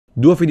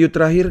Dua video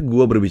terakhir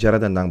gue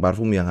berbicara tentang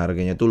parfum yang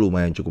harganya tuh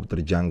lumayan cukup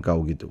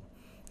terjangkau gitu.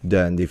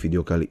 Dan di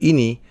video kali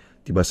ini,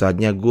 tiba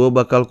saatnya gue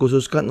bakal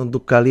khususkan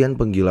untuk kalian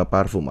penggila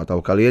parfum atau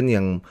kalian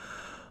yang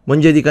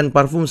menjadikan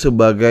parfum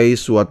sebagai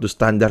suatu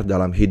standar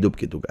dalam hidup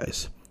gitu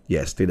guys.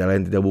 Yes, tidak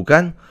lain tidak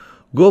bukan,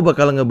 gue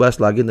bakal ngebahas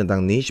lagi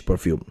tentang niche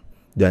perfume.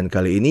 Dan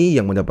kali ini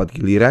yang mendapat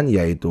giliran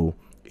yaitu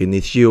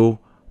Initio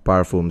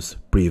Parfums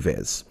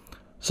Prives.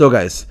 So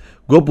guys,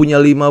 gue punya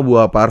 5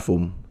 buah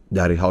parfum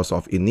dari House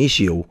of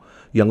Initio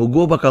yang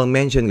gue bakal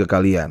mention ke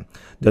kalian.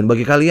 Dan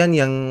bagi kalian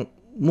yang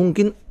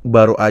mungkin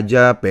baru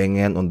aja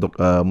pengen untuk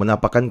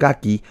menapakkan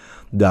kaki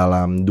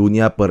dalam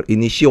dunia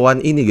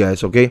perinitioan ini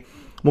guys, oke?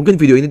 Mungkin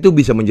video ini tuh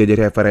bisa menjadi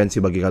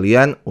referensi bagi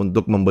kalian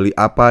untuk membeli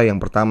apa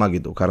yang pertama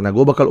gitu. Karena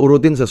gue bakal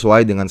urutin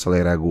sesuai dengan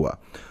selera gue.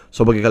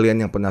 So bagi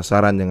kalian yang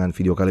penasaran dengan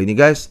video kali ini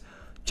guys,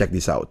 check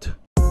this out.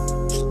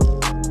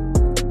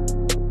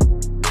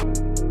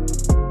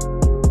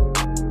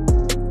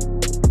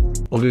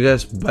 Oke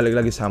guys, balik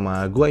lagi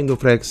sama gue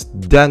indofragz.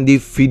 Dan di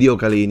video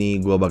kali ini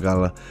gue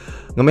bakal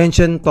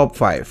nge-mention top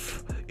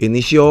 5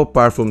 Initio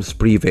Parfums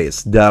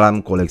Prives dalam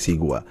koleksi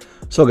gue.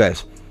 So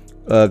guys,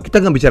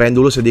 kita ngebicarain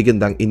dulu sedikit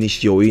tentang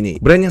Initio ini.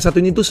 Brand yang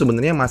satu ini tuh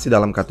sebenarnya masih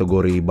dalam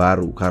kategori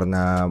baru,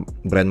 karena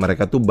brand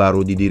mereka tuh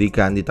baru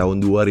didirikan di tahun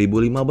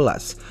 2015.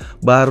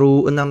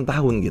 Baru 6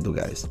 tahun gitu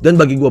guys.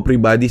 Dan bagi gue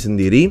pribadi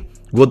sendiri,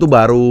 gue tuh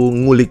baru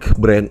ngulik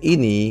brand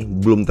ini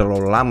belum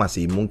terlalu lama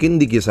sih. Mungkin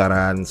di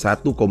kisaran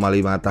 1,5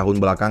 tahun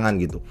belakangan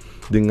gitu.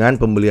 Dengan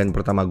pembelian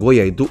pertama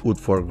gue yaitu Out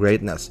for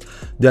Greatness.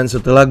 Dan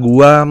setelah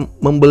gue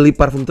membeli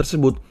parfum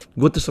tersebut,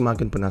 gue tuh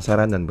semakin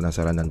penasaran dan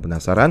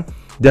penasaran.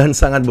 Dan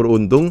sangat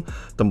beruntung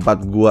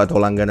tempat gue atau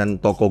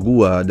langganan toko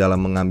gue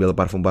dalam mengambil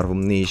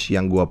parfum-parfum niche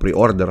yang gue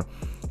pre-order,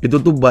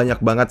 itu tuh banyak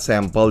banget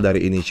sampel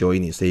dari Initio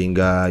ini.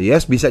 Sehingga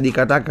yes, bisa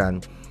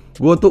dikatakan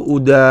gue tuh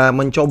udah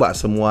mencoba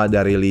semua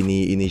dari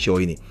lini Initio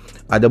ini.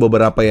 Ada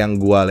beberapa yang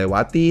gue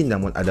lewati,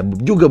 namun ada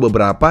juga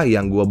beberapa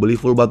yang gue beli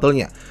full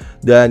bottle-nya.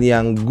 Dan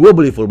yang gue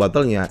beli full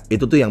bottle-nya,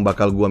 itu tuh yang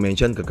bakal gue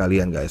mention ke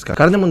kalian guys.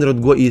 Karena menurut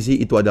gue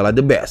Easy itu adalah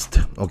the best,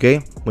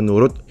 oke?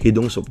 Menurut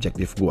hidung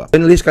subjektif gue.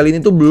 Dan list kali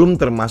ini tuh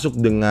belum termasuk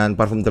dengan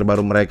parfum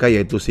terbaru mereka,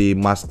 yaitu si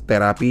Mask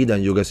Therapy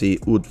dan juga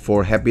si Out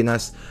for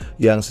Happiness.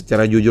 Yang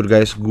secara jujur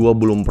guys, gue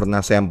belum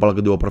pernah sampel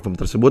kedua parfum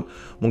tersebut.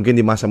 Mungkin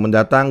di masa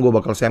mendatang gue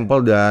bakal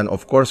sampel, dan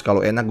of course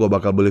kalau enak gue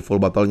bakal beli full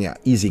bottle-nya.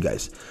 Easy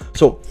guys.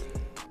 So,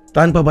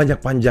 tanpa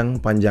banyak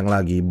panjang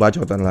lagi,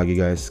 bacotan lagi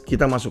guys,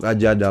 kita masuk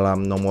aja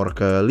dalam nomor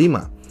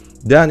kelima.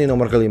 Dan di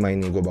nomor kelima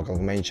ini gue bakal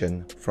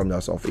mention from the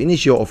House of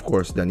Initio of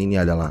course, dan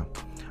ini adalah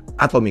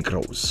Atomic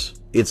Rose.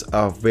 It's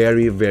a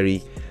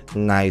very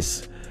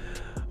nice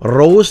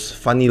rose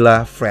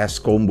vanilla fresh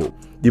combo,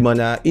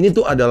 dimana ini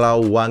tuh adalah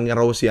wangi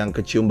rose yang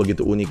kecium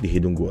begitu unik di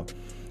hidung gue.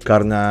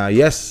 Karena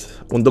yes,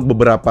 untuk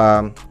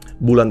beberapa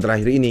bulan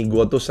terakhir ini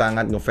gue tuh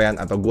sangat ngefan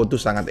atau gue tuh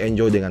sangat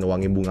enjoy dengan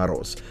wangi bunga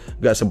rose.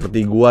 Gak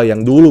seperti gue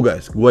yang dulu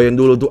guys. Gue yang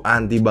dulu tuh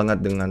anti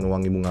banget dengan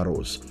wangi bunga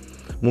rose.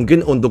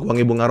 Mungkin untuk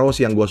wangi bunga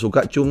rose yang gue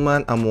suka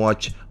cuman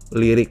Watch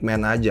Lyric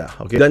Man aja,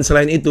 oke? Dan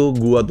selain itu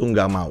gue tuh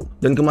nggak mau.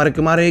 Dan kemarin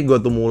gue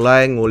tuh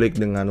mulai ngulik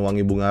dengan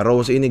wangi bunga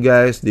rose ini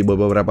guys, di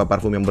beberapa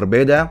parfum yang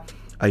berbeda.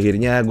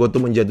 Akhirnya gue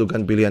tuh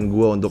menjatuhkan pilihan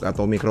gue untuk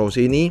Atomic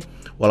Rose ini.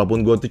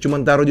 Walaupun gue tuh cuma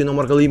taruh di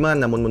nomor kelima,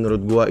 namun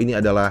menurut gue ini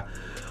adalah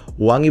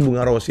wangi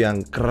bunga rose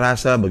yang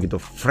kerasa begitu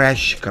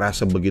fresh,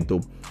 kerasa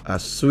begitu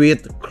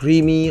sweet,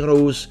 creamy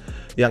rose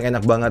yang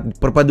enak banget.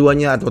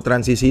 Perpaduannya atau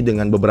transisi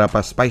dengan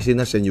beberapa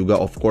spiciness dan juga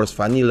of course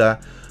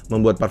vanilla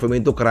membuat parfum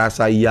itu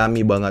kerasa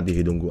yummy banget di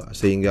hidung gua.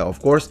 Sehingga of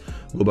course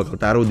gue bakal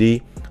taruh di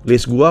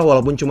list gua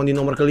walaupun cuma di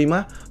nomor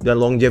kelima.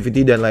 Dan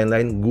longevity dan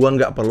lain-lain gua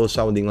nggak perlu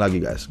sounding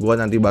lagi guys. Gua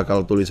nanti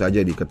bakal tulis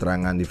aja di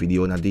keterangan di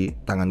video nanti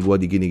tangan gua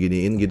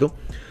digini-giniin gitu.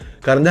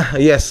 Karena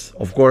yes,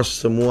 of course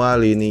semua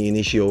lini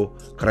Initio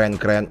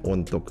keren-keren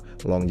untuk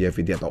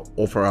longevity atau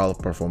overall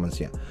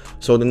performance-nya.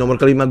 So di nomor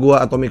kelima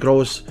gua Atomic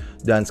Rose,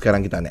 dan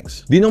sekarang kita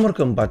next. Di nomor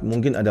keempat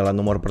mungkin adalah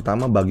nomor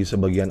pertama bagi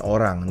sebagian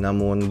orang,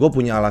 namun gue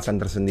punya alasan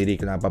tersendiri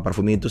kenapa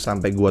parfum itu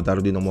sampai gua taruh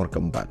di nomor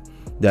keempat.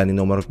 Dan di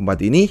nomor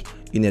keempat ini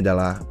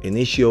adalah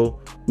Initio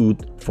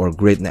Out for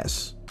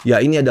Greatness. Ya,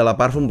 ini adalah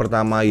parfum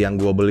pertama yang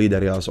gue beli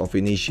dari House of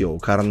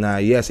Initio. Karena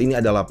yes, ini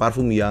adalah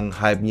parfum yang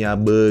hype-nya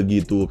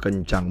begitu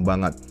kencang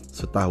banget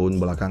setahun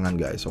belakangan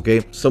guys,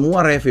 oke?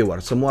 Semua reviewer,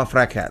 semua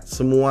fraghead,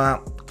 semua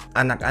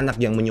anak-anak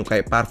yang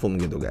menyukai parfum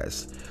gitu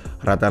guys,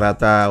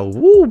 rata-rata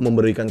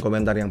memberikan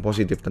komentar yang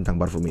positif tentang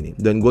parfum ini.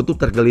 Dan gue tuh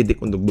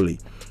tergelitik untuk beli.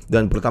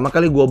 Dan pertama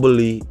kali gue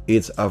beli,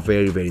 it's a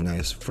very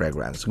nice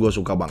fragrance. Gue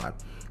suka banget.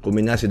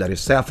 Kombinasi dari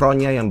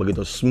saffronnya yang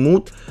begitu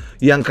smooth,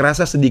 yang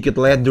kerasa sedikit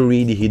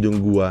leathery di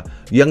hidung gua,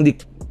 yang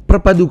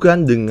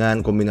diperpadukan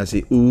dengan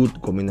kombinasi oud,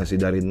 kombinasi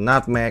dari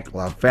nutmeg,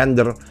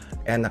 lavender,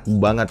 enak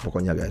banget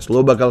pokoknya guys.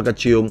 Lo bakal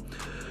kecium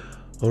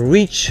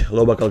rich,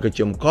 lo bakal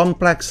kecium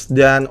kompleks,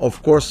 dan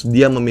of course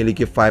dia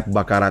memiliki vibe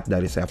bakarat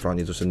dari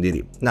saffron itu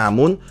sendiri.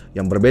 Namun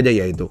yang berbeda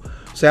yaitu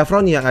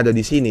Saffron yang ada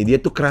di sini dia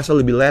tuh kerasa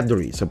lebih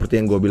leathery seperti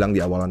yang gue bilang di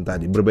awalan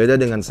tadi. Berbeda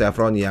dengan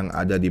saffron yang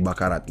ada di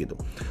bakarat gitu.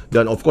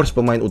 Dan of course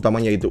pemain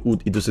utamanya itu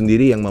oud itu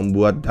sendiri yang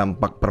membuat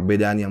dampak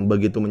perbedaan yang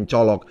begitu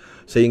mencolok.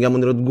 Sehingga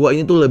menurut gue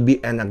ini tuh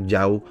lebih enak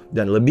jauh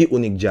dan lebih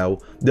unik jauh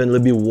dan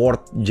lebih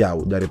worth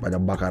jauh daripada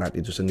bakarat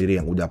itu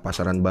sendiri yang udah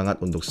pasaran banget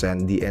untuk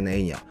scent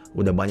DNA-nya.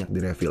 Udah banyak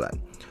di refilan.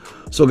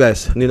 So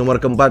guys, ini nomor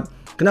keempat.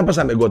 Kenapa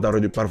sampai gue taruh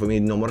di parfum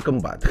ini nomor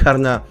keempat?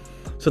 Karena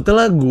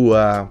setelah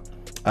gue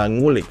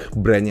ngulik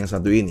brand yang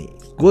satu ini,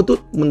 gue tuh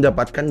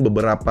mendapatkan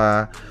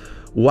beberapa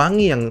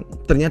wangi yang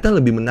ternyata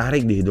lebih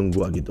menarik di hidung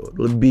gue gitu.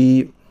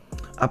 Lebih,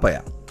 apa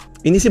ya,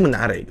 ini sih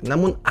menarik,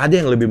 namun ada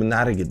yang lebih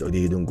menarik gitu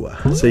di hidung gue.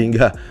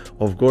 Sehingga,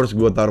 of course,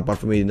 gue taruh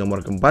parfum ini di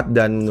nomor keempat.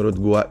 Dan menurut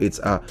gue,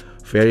 it's a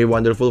very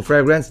wonderful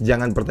fragrance.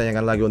 Jangan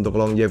pertanyakan lagi untuk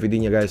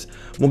longevity-nya guys.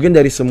 Mungkin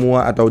dari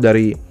semua atau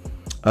dari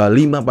 5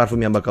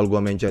 parfum yang bakal gue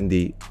mention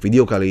di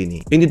video kali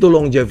ini, ini tuh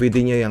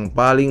longevity-nya yang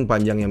paling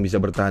panjang yang bisa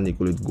bertahan di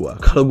kulit gue.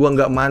 Kalau gue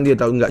nggak mandi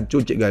atau nggak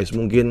cuci guys,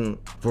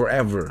 mungkin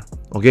forever.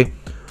 Oke?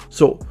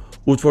 So,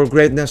 Oud for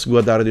Greatness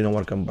gue taruh di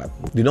nomor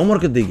keempat. Di nomor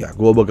ketiga,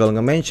 gue bakal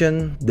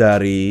nge-mention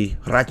dari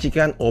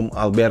racikan Om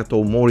Alberto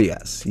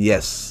Morillas.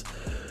 Yes,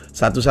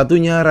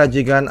 satu-satunya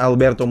racikan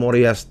Alberto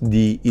Morillas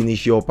di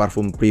Initio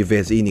Parfums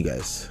Prives ini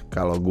guys.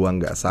 Kalau gue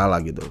nggak salah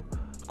gitu.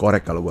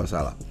 Korek kalau gue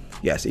salah.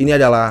 Yes, ini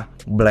adalah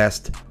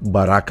Blessed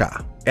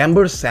Baraka.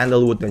 Amber,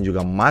 Sandalwood, dan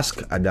juga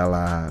Musk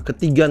adalah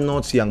ketiga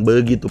notes yang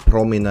begitu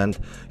prominent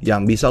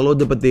yang bisa lo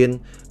dapetin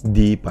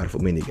di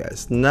parfum ini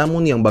guys.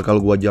 Namun yang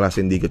bakal gua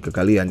jelasin dikit ke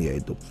kalian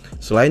yaitu,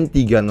 selain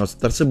 3 notes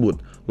tersebut,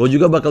 lo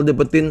juga bakal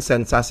dapetin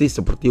sensasi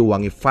seperti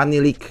wangi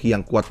vanillik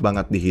yang kuat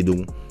banget di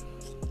hidung.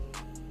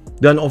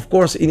 Dan of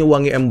course ini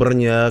wangi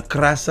ambernya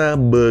kerasa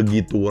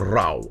begitu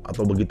raw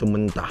atau begitu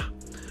mentah.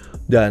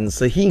 Dan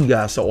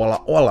sehingga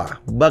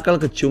seolah-olah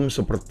bakal kecium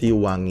seperti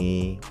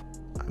wangi,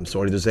 I'm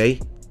sorry to say,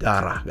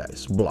 darah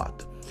guys,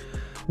 blood.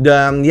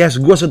 Dan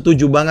yes, gue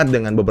setuju banget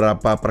dengan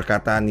beberapa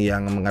perkataan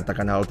yang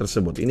mengatakan hal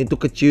tersebut. Ini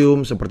tuh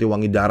kecium seperti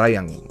wangi darah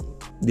yang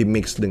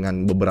dimix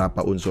dengan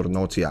beberapa unsur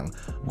notes yang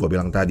gue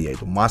bilang tadi,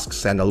 yaitu musk,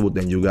 sandalwood,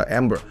 dan juga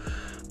amber.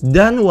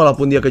 Dan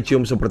walaupun dia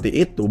kecium seperti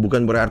itu,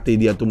 bukan berarti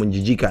dia tuh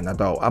menjijikan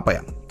atau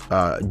apa ya,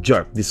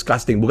 jerk,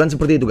 disgusting. Bukan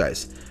seperti itu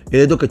guys.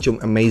 Ini tuh kecium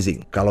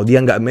amazing. Kalau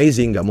dia nggak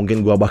amazing, nggak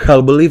mungkin gua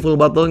bakal beli full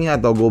bottle-nya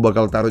atau gua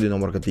bakal taruh di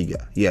nomor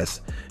ketiga. Yes,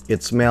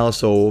 it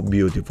smells so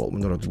beautiful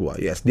menurut gua.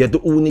 Yes, dia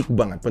tuh unik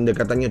banget.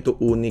 Pendekatannya tuh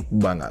unik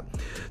banget.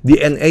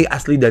 DNA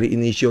asli dari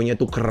Initio-nya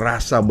tuh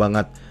kerasa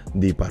banget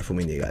di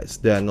parfum ini guys.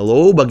 Dan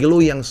bagi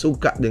lo yang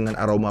suka dengan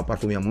aroma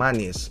parfum yang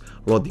manis,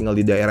 lo tinggal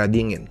di daerah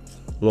dingin,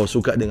 lo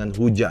suka dengan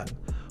hujan,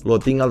 lo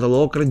tinggal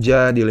lo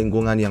kerja di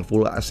lingkungan yang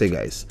full AC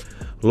guys,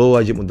 lo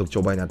wajib untuk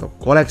cobain atau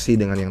koleksi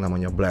dengan yang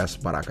namanya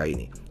Blessed Baraka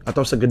ini.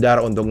 Atau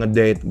sekedar untuk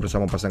ngedate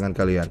bersama pasangan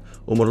kalian,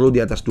 umur lo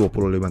di atas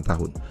 25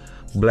 tahun.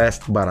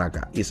 Blessed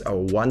Baraka is a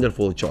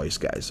wonderful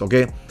choice guys,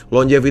 oke?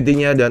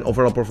 Longevity-nya dan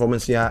overall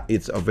performance-nya,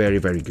 it's a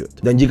very good.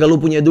 Dan jika lo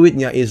punya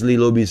duitnya, easily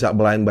lo bisa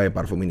blind buy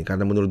parfum ini.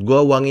 Karena menurut gue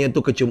wanginya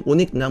tuh kecium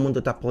unik namun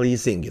tetap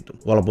pleasing gitu.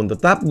 Walaupun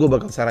tetap gue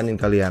bakal saranin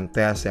kalian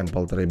tes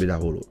sampel terlebih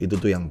dahulu. Itu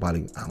tuh yang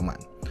paling aman.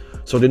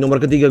 So di nomor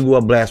ketiga gue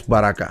Blessed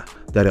Baraka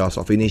dari House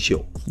of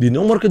Initio. Di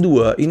nomor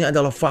kedua ini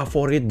adalah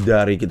favorit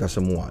dari kita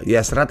semua.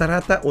 Yes,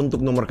 rata-rata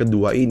untuk nomor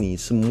kedua ini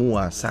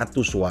semua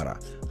satu suara.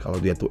 Kalau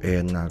dia tuh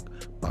enak,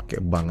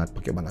 pakai banget.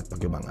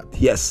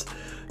 Yes,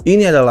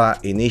 ini adalah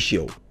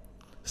Initio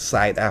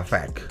Side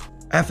Effect.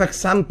 Efek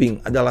samping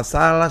adalah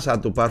salah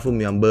satu parfum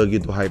yang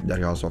begitu hype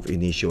dari House of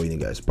Initio ini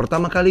guys.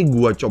 Pertama kali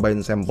gue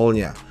cobain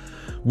sampelnya,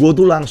 gue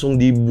tuh langsung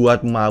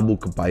dibuat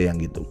mabuk kepayang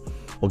gitu.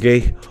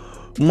 Oke?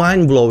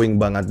 Mind blowing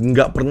banget,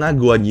 nggak pernah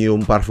gue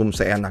nyium parfum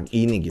seenak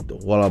ini gitu.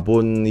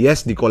 Walaupun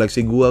yes di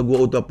koleksi gue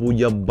udah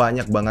punya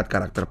banyak banget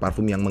karakter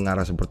parfum yang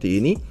mengarah seperti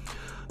ini.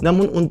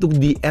 Namun untuk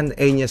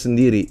DNA-nya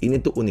sendiri ini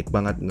tuh unik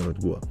banget menurut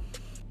gue.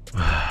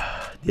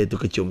 Dia tuh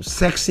kecium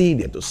seksi,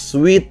 dia tuh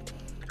sweet,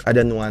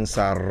 ada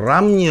nuansa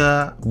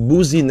ramnya,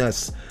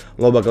 booziness.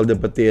 Lo bakal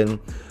dapetin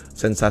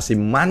sensasi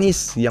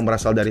manis yang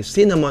berasal dari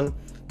cinnamon.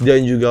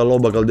 Dan juga lo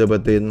bakal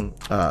dapetin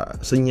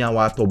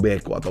senyawa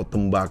tobacco atau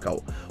tembakau.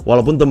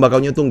 Walaupun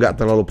tembakaunya tuh nggak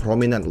terlalu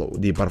prominent lo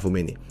di parfum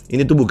ini.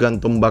 Ini tuh bukan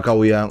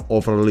tembakau yang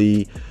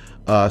overly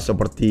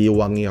seperti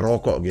wangi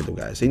rokok gitu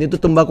guys. Ini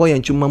tuh tembakau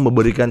yang cuma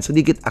memberikan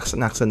sedikit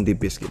aksen-aksen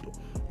tipis gitu.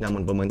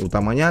 Namun pemain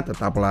utamanya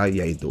tetaplah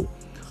yaitu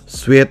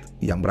sweet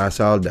yang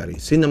berasal dari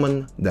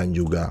cinnamon dan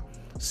juga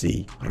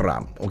si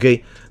ram. Oke,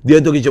 dia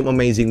tuh kecium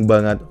amazing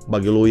banget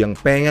bagi lo yang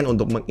pengen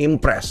untuk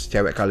mengimpress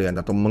cewek kalian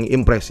atau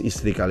mengimpress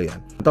istri kalian,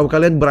 atau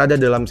kalian berada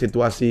dalam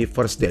situasi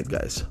first date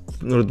guys.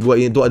 Menurut gua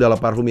ini tuh adalah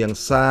parfum yang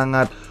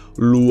sangat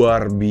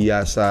luar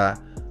biasa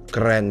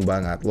keren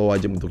banget. Lo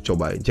wajib untuk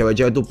cobain.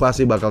 Cewek-cewek tuh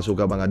pasti bakal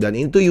suka banget dan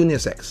itu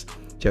unisex.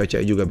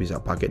 Cewek-cewek juga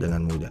bisa pakai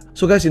dengan mudah.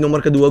 So guys, di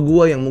nomor kedua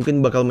gua yang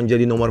mungkin bakal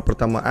menjadi nomor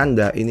pertama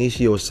Anda,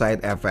 Initio Side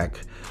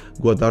Effect.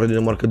 Gua taruh di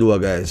nomor kedua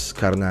guys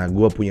karena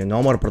gua punya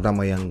nomor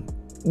pertama yang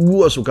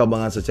gue suka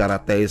banget secara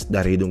taste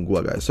dari hidung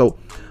gue guys. So,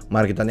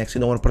 mari kita next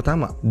di nomor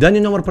pertama. Dan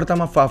di nomor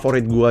pertama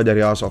favorit gue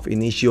dari House of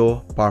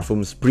Initio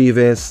Parfums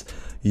Prives,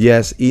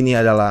 Yes, ini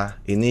adalah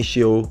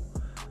Initio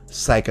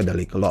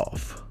Psychedelic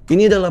Love.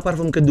 Ini adalah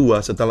parfum kedua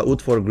setelah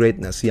Out for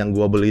Greatness yang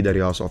gua beli dari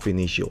House of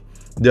Initio.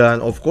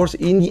 Dan of course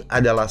ini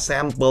adalah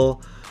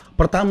sampel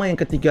pertama yang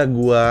ketika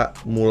gua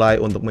mulai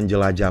untuk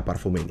menjelajah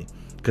parfum ini.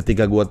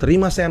 Ketika gua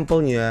terima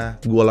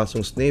sampelnya, gua langsung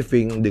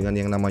sniffing dengan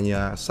yang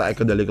namanya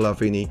Psychedelic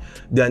Love ini.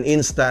 Dan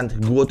instant,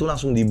 gua tuh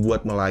langsung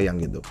dibuat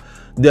melayang gitu.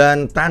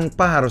 Dan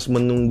tanpa harus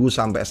menunggu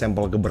sampai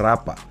sampel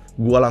keberapa,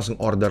 gua langsung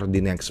order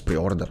di next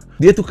pre-order.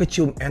 Dia tuh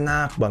kecium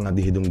enak banget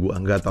di hidung gua,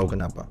 nggak tahu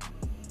kenapa.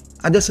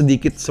 Ada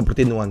sedikit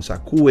seperti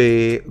nuansa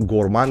kue,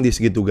 gourmandis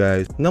gitu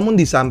guys. Namun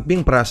di samping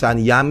perasaan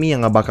yummy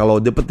yang gak bakal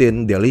lo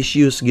dapetin,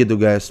 delicious gitu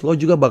guys, lo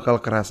juga bakal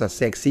kerasa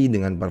seksi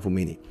dengan parfum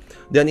ini.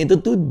 Dan itu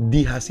tuh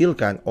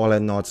dihasilkan oleh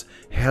notes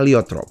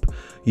heliotrope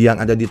yang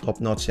ada di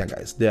top notes ya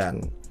guys.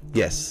 Dan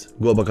yes,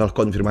 gue bakal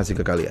konfirmasi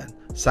ke kalian.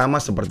 Sama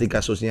seperti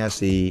kasusnya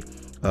si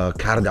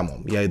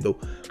cardamom, yaitu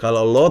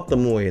kalau lo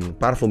temuin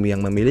parfum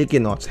yang memiliki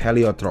notes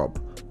heliotrope,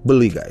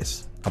 beli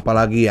guys.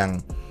 Apalagi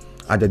yang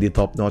ada di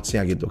top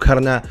notes-nya gitu.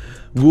 Karena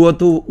gue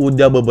tuh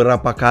udah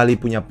beberapa kali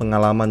punya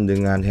pengalaman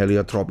dengan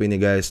heliotrope ini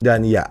guys.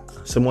 Dan ya,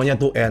 semuanya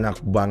tuh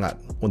enak banget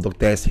untuk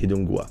tes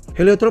hidung gue.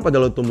 Heliotrope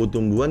adalah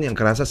tumbuh-tumbuhan yang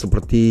kerasa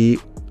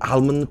seperti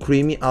almond,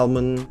 creamy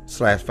almond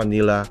 /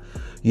 vanilla,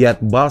 yet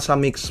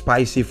balsamic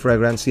spicy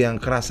fragrance yang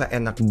kerasa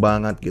enak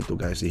banget gitu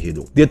guys di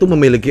hidung. Dia tuh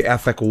memiliki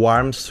efek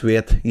warm,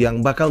 sweet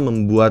yang bakal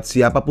membuat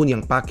siapapun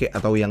yang pakai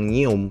atau yang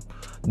nyium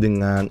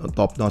dengan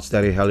top notes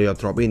dari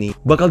heliotrope ini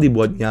bakal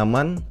dibuat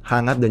nyaman,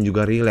 hangat, dan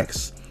juga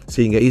relax.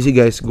 Sehingga easy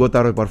guys, gue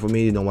taruh parfum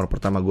ini di nomor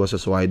pertama gue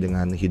sesuai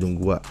dengan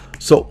hidung gue.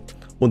 So,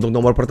 untuk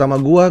nomor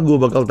pertama gue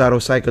bakal taruh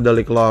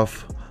Psychedelic Love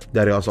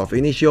dari House of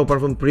Initio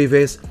Parfums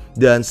Prives.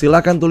 Dan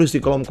silakan tulis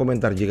di kolom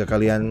komentar jika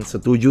kalian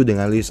setuju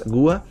dengan list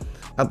gue,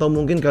 atau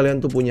mungkin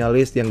kalian tuh punya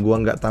list yang gua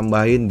nggak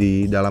tambahin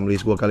di dalam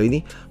list gua kali ini.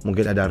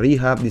 Mungkin ada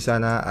Rehab di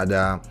sana,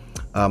 ada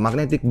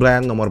Magnetic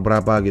Blend nomor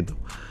berapa gitu.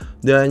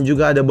 Dan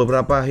juga ada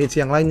beberapa hits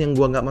yang lain yang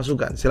gua nggak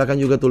masukkan. Silahkan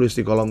juga tulis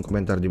di kolom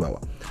komentar di bawah.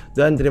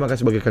 Dan terima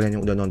kasih bagi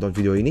kalian yang udah nonton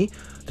video ini.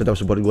 Tetap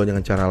support gua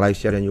dengan cara like,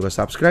 share, dan juga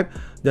subscribe.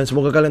 Dan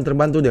semoga kalian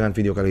terbantu dengan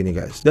video kali ini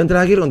guys. Dan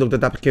terakhir, untuk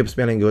tetap keep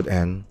smelling good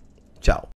and ciao.